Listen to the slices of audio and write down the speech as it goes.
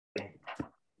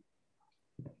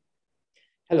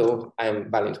Hello,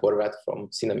 I'm Balint Horvat from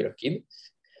Cinemira Kid.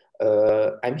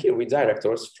 I'm here with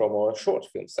directors from our short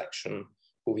film section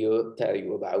who will tell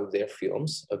you about their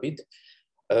films a bit.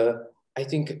 I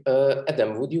think,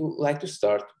 Adam, would you like to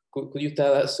start? Could you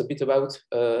tell us a bit about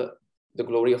The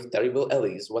Glory of Terrible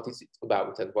Elise? What is it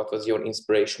about and what was your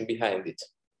inspiration behind it?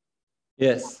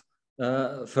 Yes.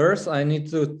 First, I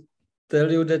need to tell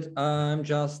you that I'm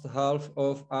just half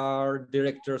of our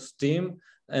director's team.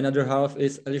 Another half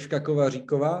is Eliška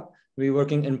Kovaříková. We're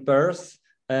working in pairs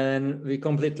and we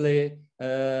completely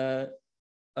are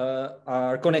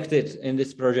connected in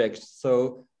this project.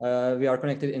 So we are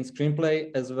connected in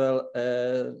screenplay as well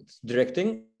as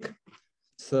directing.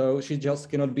 So she just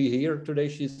cannot be here today.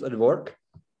 She's at work.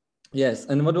 Yes.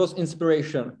 And what was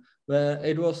inspiration? Well,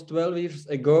 it was 12 years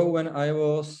ago when I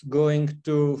was going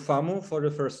to FAMU for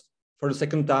the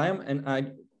second time, and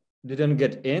I didn't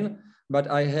get in, but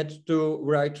I had to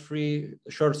write 3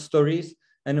 short stories,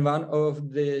 and one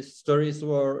of the stories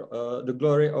were The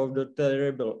Glory of the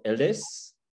Terrible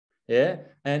Elise. Yeah,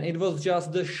 and it was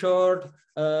just the short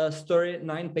story,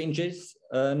 9 pages,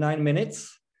 9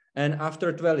 minutes, and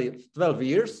after 12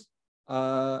 years,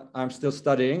 I'm still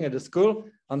studying at the school,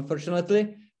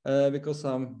 unfortunately. Because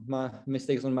some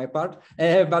mistakes on my part,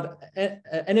 but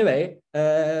anyway,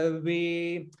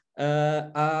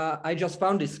 I just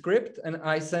found this script and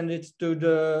I sent it to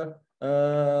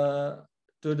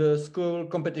the school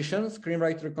competition,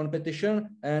 screenwriter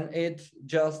competition, and it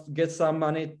just gets some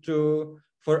money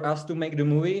for us to make the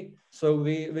movie. So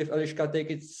we with Eliška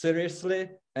take it seriously,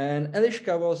 and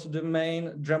Eliška was the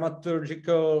main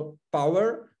dramaturgical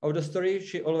power of the story.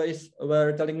 She always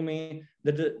were telling me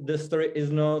that the story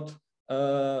is not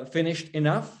finished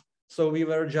enough. So we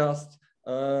were just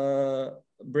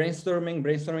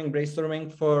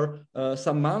brainstorming for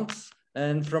some months,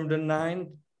 and from the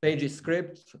 9-page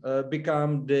script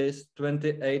become this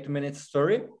 28-minute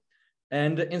story.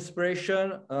 And the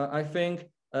inspiration, I think,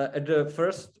 at the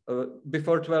first,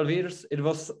 before 12 years,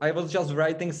 I was just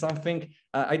writing something.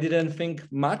 I didn't think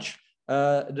much.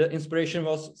 The inspiration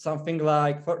was something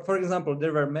like, for example,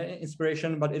 there were many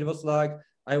inspiration, but it was like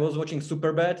I was watching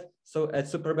Superbad. So at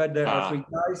Superbad there are 3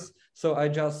 guys. So I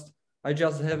just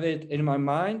have it in my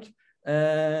mind,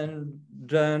 and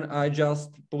then I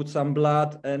just put some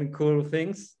blood and cool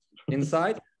things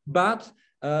inside. But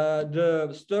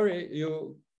the story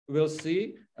you will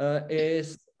see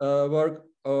is work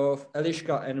of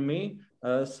Eliška and me.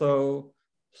 So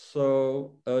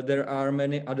there are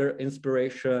many other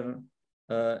inspiration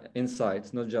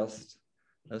inside, not just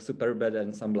Superbad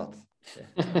and some blood. Yeah.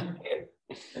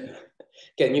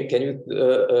 Can you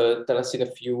tell us in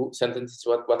a few sentences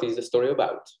what is the story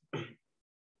about?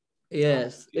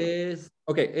 Yes, it's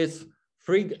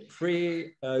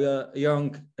 3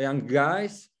 young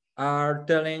guys are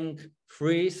telling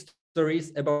 3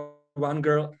 stories about one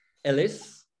girl,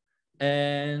 Elise,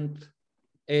 and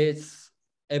it's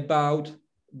about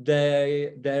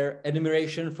their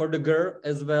admiration for the girl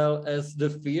as well as the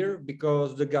fear,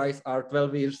 because the guys are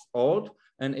 12 years old,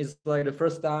 and it's like the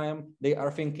first time they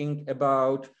are thinking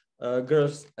about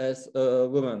girls as a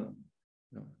woman.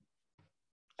 So,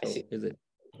 I see. Is it?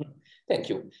 Thank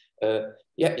you.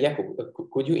 Jakub,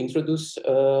 could you introduce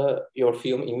your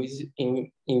film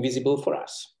Invisible for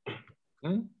us?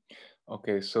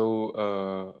 Okay, so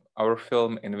our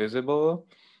film Invisible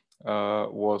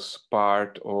was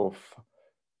part of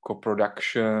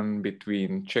co-production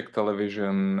between Czech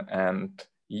Television and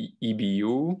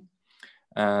EBU,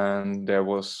 and there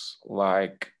was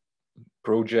like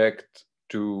project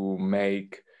to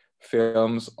make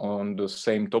films on the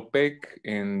same topic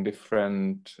in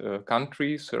different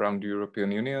countries around the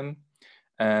European Union,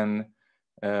 and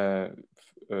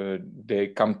they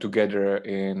come together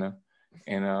in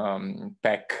a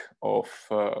pack of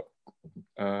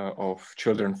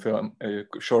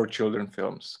short children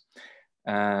films,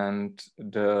 and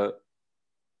the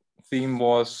theme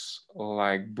was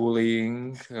like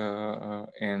bullying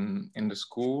in the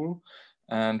school,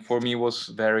 and for me was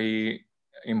very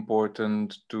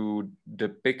important to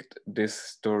depict this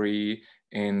story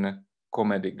in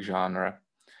comedic genre.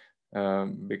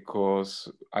 Because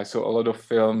I saw a lot of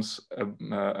films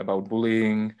about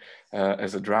bullying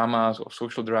as a dramas or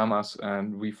social dramas,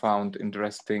 and we found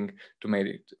interesting to make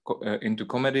it into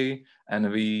comedy, and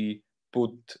we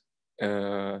put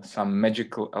some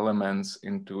magical elements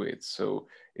into it. So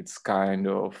it's kind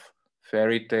of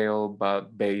fairy tale,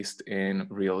 but based in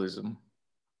realism.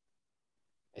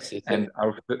 I see. And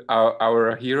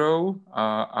our hero,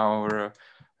 our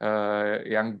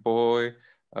young boy,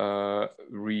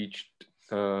 reached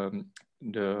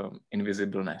the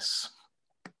invisibleness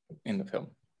in the film.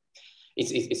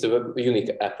 it's a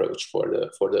unique approach for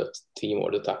the theme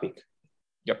or the topic.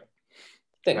 Yep.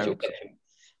 Thank you.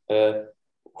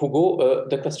 Hugo,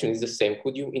 the question is the same.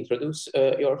 Could you introduce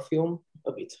your film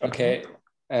a bit? Okay.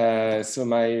 So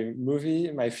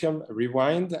my film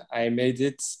Rewind, I made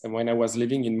it when I was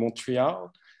living in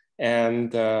Montreal,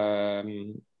 and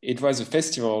it was a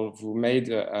festival who made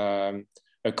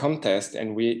a contest,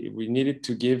 and we needed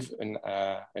to give an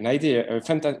idea.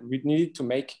 We needed to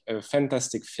make a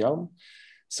fantastic film.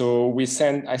 So I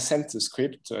sent the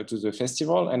script to the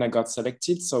festival, and I got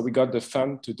selected. So we got the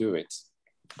fund to do it.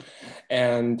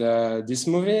 And this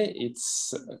movie,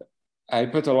 I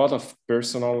put a lot of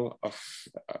personal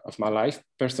life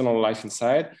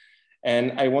inside,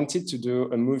 and I wanted to do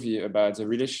a movie about the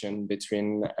relation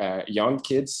between young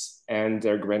kids and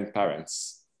their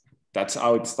grandparents. That's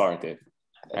how it started.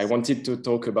 I wanted to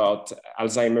talk about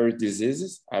Alzheimer's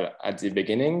disease at the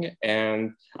beginning,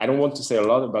 and I don't want to say a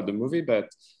lot about the movie, but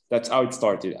that's how it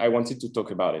started. I wanted to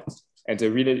talk about it and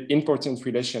the really important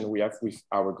relation we have with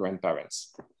our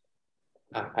grandparents.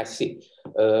 I see.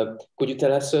 Could you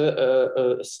tell us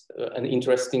an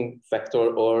interesting fact or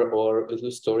a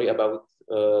little story about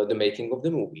the making of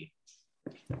the movie?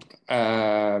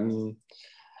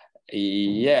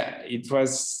 Yeah, it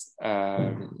was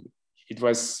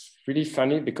really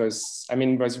funny because, I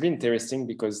mean, it was really interesting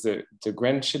because the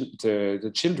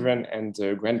children and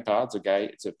the grandpa,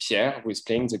 the Pierre who is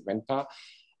playing the grandpa,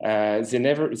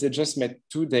 they just met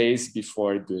 2 days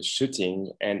before the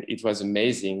shooting, and it was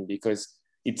amazing because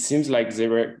it seems like they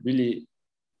were really,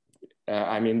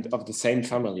 of the same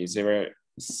family. They were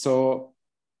so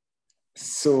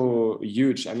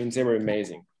huge. I mean, they were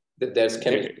amazing. There's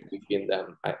chemistry between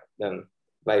them.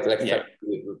 Like yeah.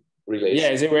 Relation.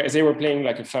 Yeah, they were playing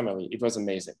like a family. It was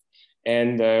amazing.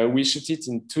 And we shot it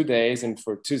in 2 days, and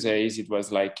for 2 days it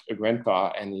was like a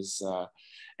grandpa and his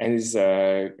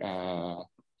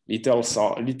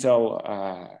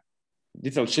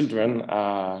little children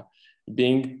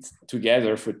being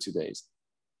together for 2 days.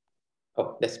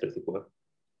 Oh, that's pretty cool.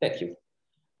 Thank you.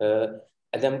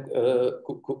 Adam,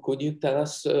 could you tell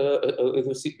us a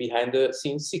little behind the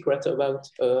scenes secret about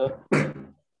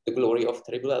the glory of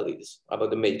Terrible Ellies, about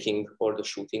the making or the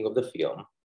shooting of the film?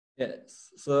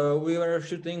 Yes, so we were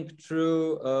shooting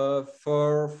through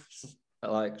for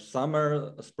like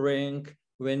summer, spring,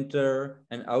 winter,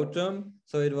 and autumn.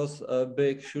 So it was a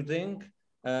big shooting.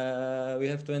 We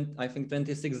have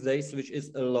 26 days, which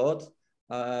is a lot.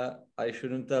 I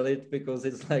shouldn't tell it because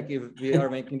it's like if we are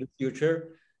making the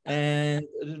future.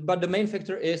 But the main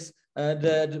factor is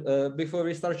that before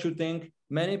we start shooting,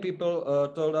 many people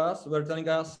were telling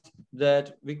us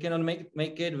that we cannot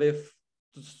make it with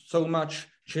so much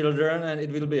children and it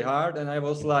will be hard. And I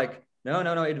was like, no,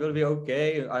 it will be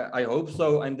okay. I hope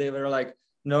so. And they were like,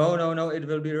 no, it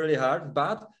will be really hard.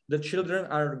 But the children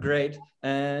are great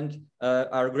and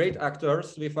are great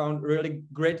actors. We found really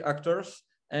great actors.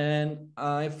 And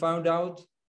I found out,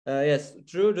 yes,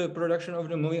 through the production of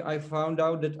the movie, I found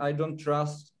out that I don't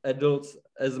trust adults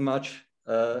as much.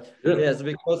 Yes,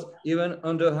 because even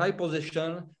on the high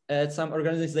position at some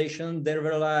organization, they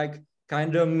were like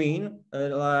kind of mean,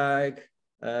 to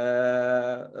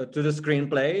the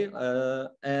screenplay,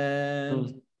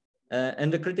 and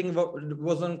the critic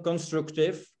wasn't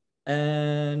constructive.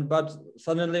 But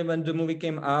suddenly when the movie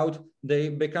came out, they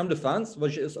become the fans,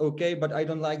 which is okay. But I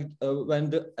don't like when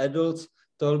the adults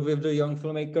talk with the young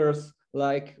filmmakers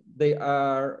like they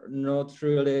are not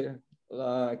really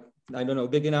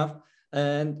big enough.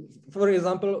 And for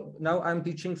example, now I'm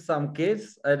teaching some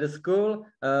kids at the school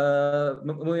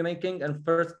movie making, and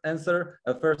first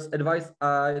advice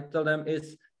I tell them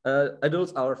is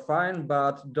adults are fine,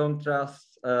 but don't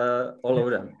trust all of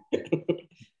them.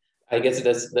 I guess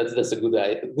that's a good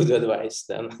advice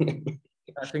then.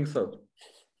 I think so.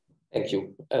 Thank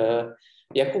you.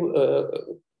 Jakub,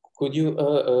 could you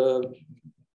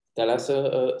tell us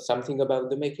something about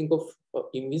the making of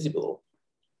Invisible?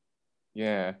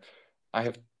 Yeah, I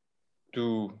have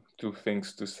two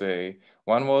things to say.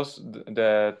 One was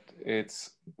that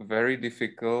it's very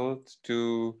difficult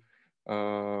to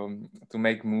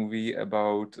make movie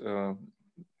about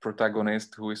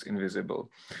protagonist who is invisible.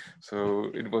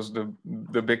 So it was the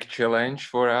big challenge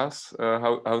for us,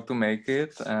 how to make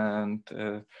it, and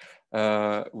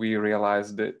we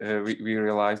realized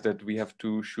that we have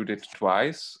to shoot it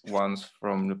twice, once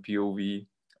from the POV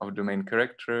of the main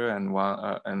character and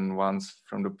once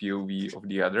from the POV of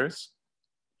the others.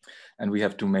 And we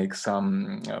have to make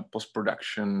some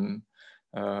post-production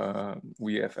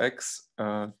VFX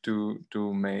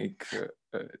to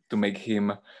make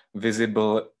him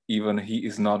visible, even he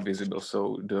is not visible.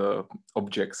 So the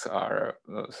objects are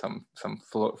some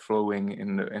flowing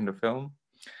in the film.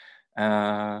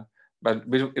 But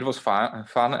it was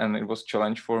fun, and it was a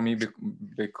challenge for me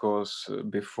because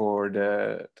before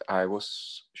that I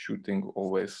was shooting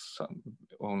always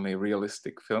only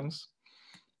realistic films.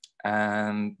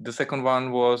 And the second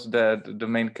one was that the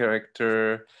main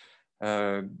character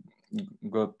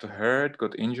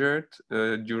got injured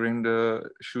during the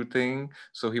shooting,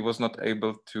 so he was not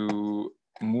able to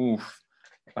move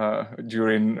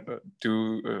during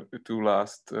two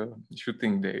last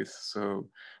shooting days. So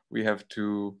we have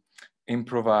to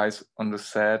improvise on the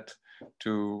set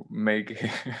to make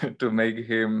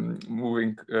him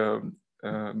moving,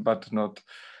 but not.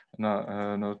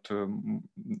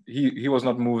 He was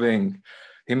not moving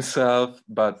himself,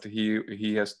 but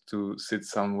he has to sit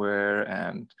somewhere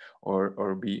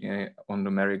or be on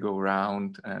the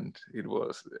merry-go-round, and he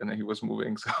was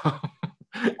moving. So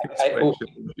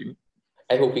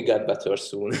I hope he got better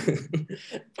soon.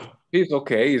 He's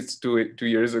okay. It's two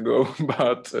years ago,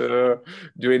 but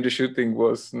during the shooting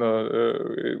was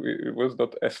it was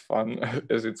not as fun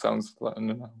as it sounds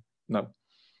now.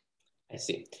 I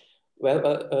see. Well,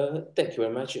 thank you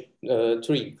very much.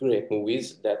 3 great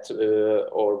movies that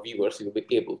our viewers will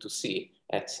be able to see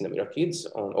at Cinemira Kids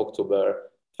on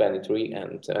October 23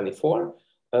 and 24.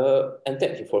 And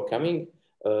thank you for coming.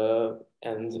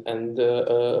 And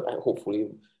hopefully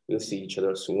we'll see each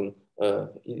other soon,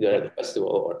 either at the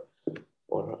festival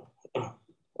or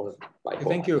by home.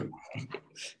 Thank you.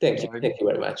 Thank you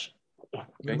very much.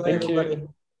 Thank you.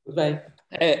 Bye.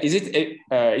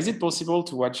 Is it possible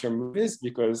to watch your movies?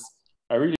 Because I really